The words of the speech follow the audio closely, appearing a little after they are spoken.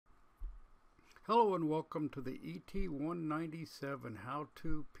Hello and welcome to the ET197 How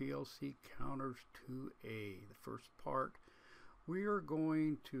to PLC Counters 2A. The first part, we are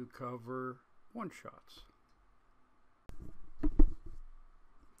going to cover one-shots.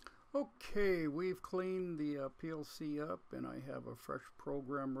 Okay, we've cleaned the PLC up and I have a fresh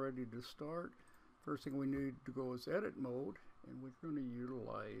program ready to start. First thing we need to go is edit mode, and we're going to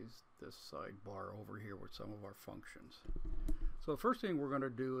utilize this sidebar over here with some of our functions. So the first thing we're going to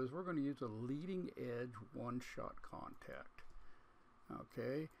do is we're going to use a leading edge one-shot contact.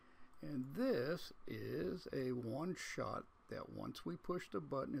 Okay, and this is a one-shot that once we push the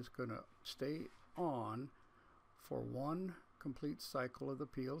button is going to stay on for one complete cycle of the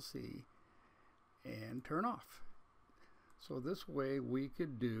PLC and turn off. So this way we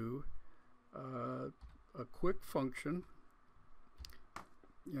could do a quick function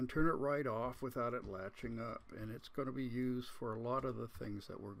and turn it right off without it latching up, and it's going to be used for a lot of the things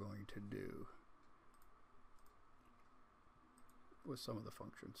that we're going to do with some of the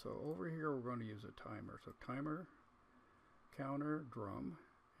functions. So over here we're going to use a timer. So timer, counter, drum,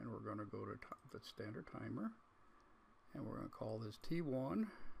 and we're going to go to the standard timer, and we're going to call this T1,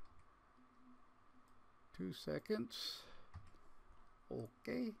 2 seconds.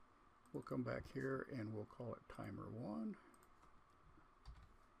 Okay, we'll come back here and we'll call it timer 1.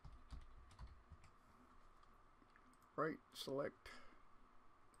 Right, select,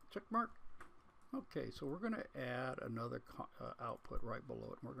 check mark. Okay, so we're going to add another output right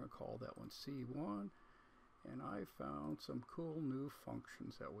below it, and we're going to call that one C1. And I found some cool new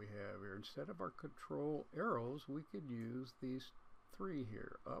functions that we have here. Instead of our control arrows, we could use these three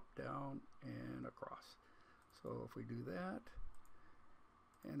here, up, down, and across. So if we do that,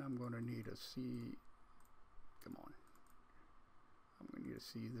 and I'm going to need a C, come on. I'm going to need a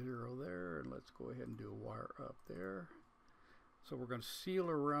C0 there, and let's go ahead and do a wire up there. So we're going to seal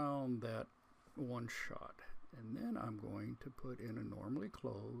around that one shot, and then I'm going to put in a normally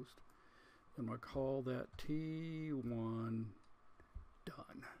closed, and I'll call that T1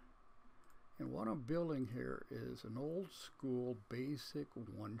 done. And what I'm building here is an old school basic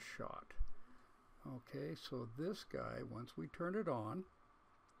one shot. Okay, so this guy, once we turn it on,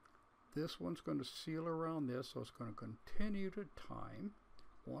 this one's going to seal around this, so it's going to continue to time.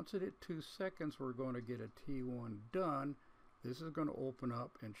 Once it hit 2 seconds, we're going to get a T1 done. This is going to open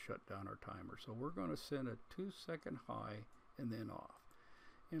up and shut down our timer. So we're going to send a 2-second high and then off.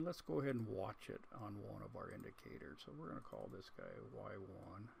 And let's go ahead and watch it on one of our indicators. So we're going to call this guy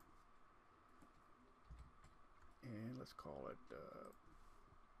Y1. And let's call it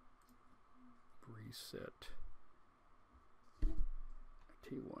reset.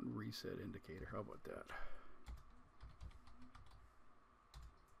 T1 reset indicator. How about that?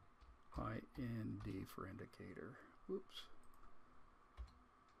 IND for indicator. Whoops.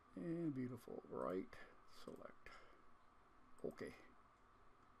 And beautiful. Right. Select. Okay.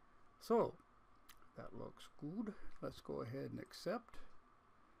 So that looks good. Let's go ahead and accept.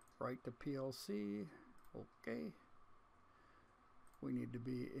 Write to PLC. Okay. We need to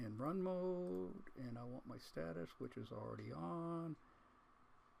be in run mode, and I want my status, which is already on.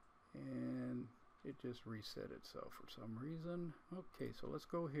 And it just reset itself for some reason. Okay, so let's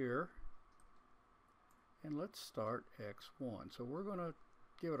go here and let's start X1. So we're going to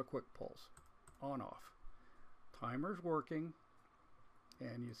give it a quick pulse, on off. Timer's working,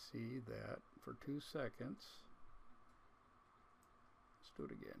 and you see that for 2 seconds. Let's do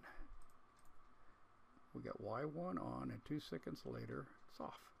it again. We got Y1 on, and 2 seconds later it's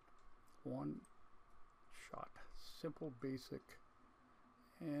off. One shot. Simple, basic.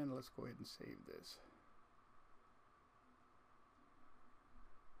 And let's go ahead and save this.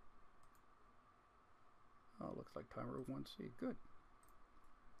 Oh, looks like timer 1C. Good.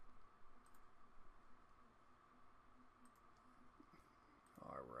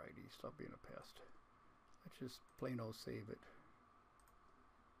 Alrighty, stop being a pest. Let's just plain old save it.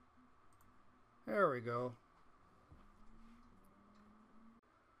 There we go.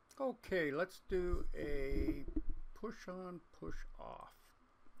 Okay, let's do a push on, push off.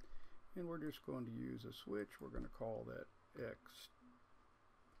 And we're just going to use a switch. We're going to call that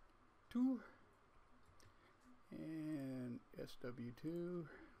X2 and SW2.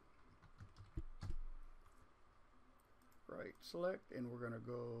 Right, select, and we're going to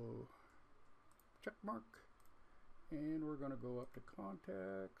go check mark, and we're going to go up to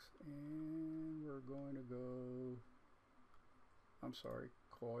contacts, and we're going to go, I'm sorry,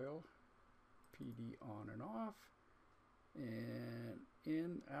 coil, PD on and off. And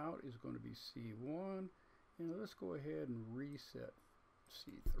in out is going to be C1, and let's go ahead and reset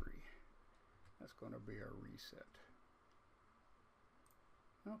C3. That's going to be our reset.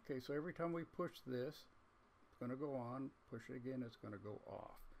 Okay, so every time we push this, it's going to go on. Push it again, it's going to go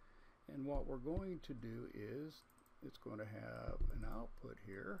off. And what we're going to do is it's going to have an output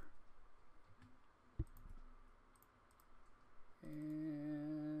here.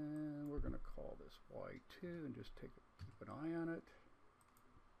 And we're going to call this Y2 and just keep an eye on it.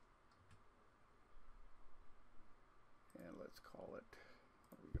 And let's call it,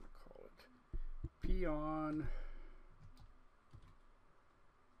 what are we going to call it? P on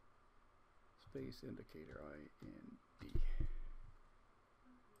space indicator, IND.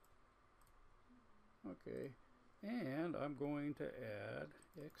 Okay, and I'm going to add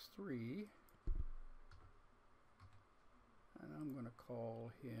X3, and I'm going to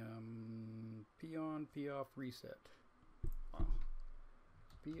call him P on, P off, reset.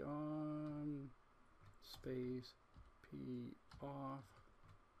 P on space P off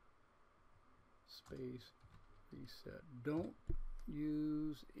space reset. Don't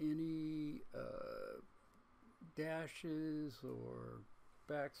use any dashes or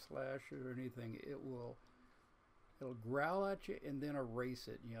backslashes or anything. It'll growl at you and then erase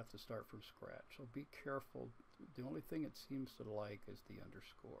it, and you have to start from scratch. So be careful. The only thing it seems to like is the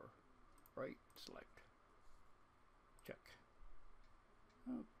underscore. Right? Select. Check.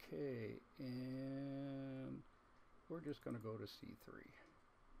 Okay, and we're just going to go to C3.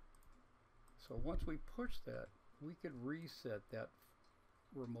 So once we push that, we could reset that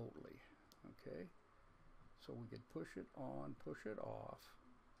remotely. Okay, so we could push it on, push it off,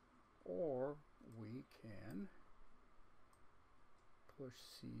 or we can push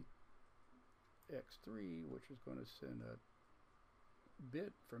X3, which is going to send a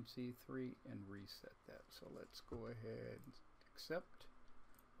bit from C3 and reset that. So let's go ahead and accept,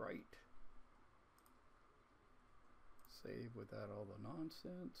 write, save without all the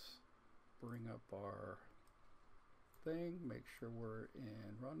nonsense, bring up our thing, make sure we're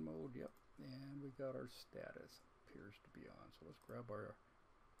in run mode, yep, and we got our status, appears to be on. So let's grab our,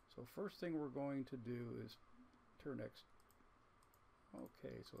 so first thing we're going to do is turn X,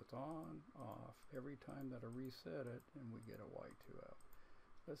 okay, so it's on, off, every time that I reset it, and we get a Y2 out.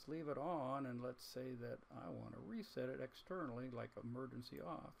 Let's leave it on, and let's say that I want to reset it externally, like emergency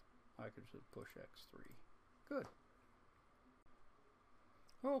off. I could just push X3. Good.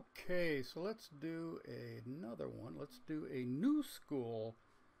 Okay, so let's do another one. Let's do a new school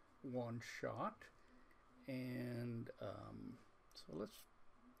one-shot. And so let's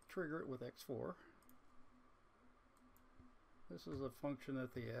trigger it with X4. This is a function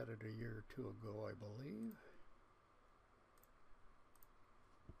that they added a year or two ago, I believe.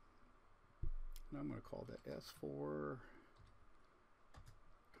 And I'm going to call that S4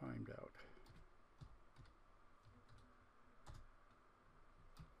 timed out.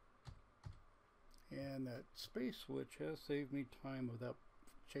 And that space switch has saved me time without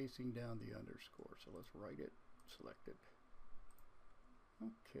chasing down the underscore. So let's write it, select it.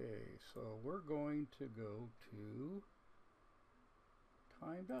 Okay, so we're going to go to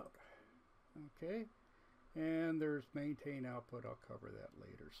timed out. Okay, and there's maintain output. I'll cover that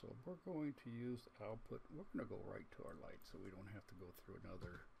later. So we're going to use output. We're going to go right to our light so we don't have to go through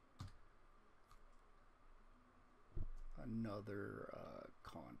another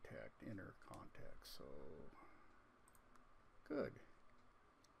contact, inner contact. So good.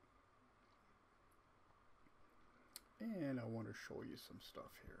 And I want to show you some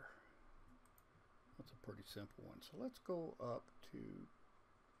stuff here. That's a pretty simple one. So let's go up to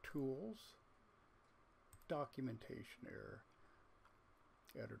Tools, Documentation Error,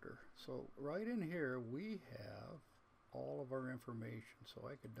 Editor. So right in here we have all of our information. So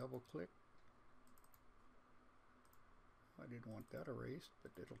I could double click. I didn't want that erased,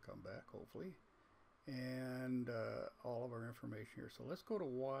 but it'll come back hopefully. And all of our information here. So let's go to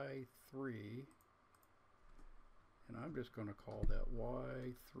Y3, and I'm just going to call that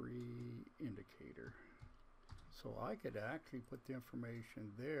Y3 indicator. So I could actually put the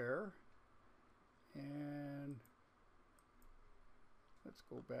information there, and let's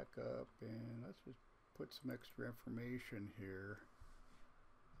go back up and let's just put some extra information here.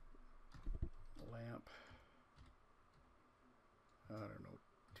 Lamp, I don't know,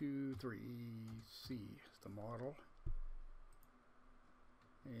 23C is the model,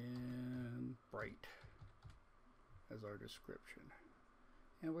 and bright as our description.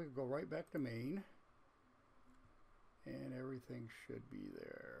 And we go right back to main, and everything should be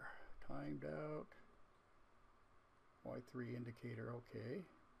there. Timed out, Y3 indicator, okay.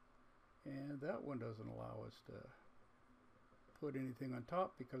 And that one doesn't allow us to put anything on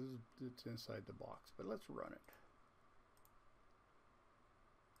top because it's inside the box, but let's run it.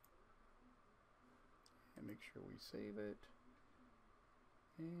 And make sure we save it.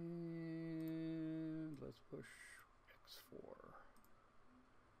 And let's push X4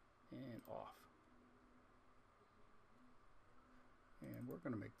 and off. And we're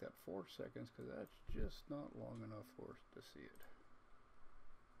going to make that 4 seconds because that's just not long enough for us to see it.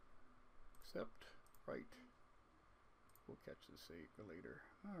 Except, right, we'll catch this later.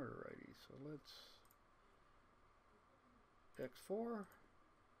 Alrighty, so let's X4,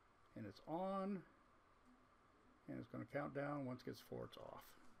 and it's on, and it's going to count down. Once it gets 4, it's off.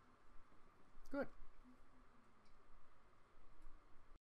 Good.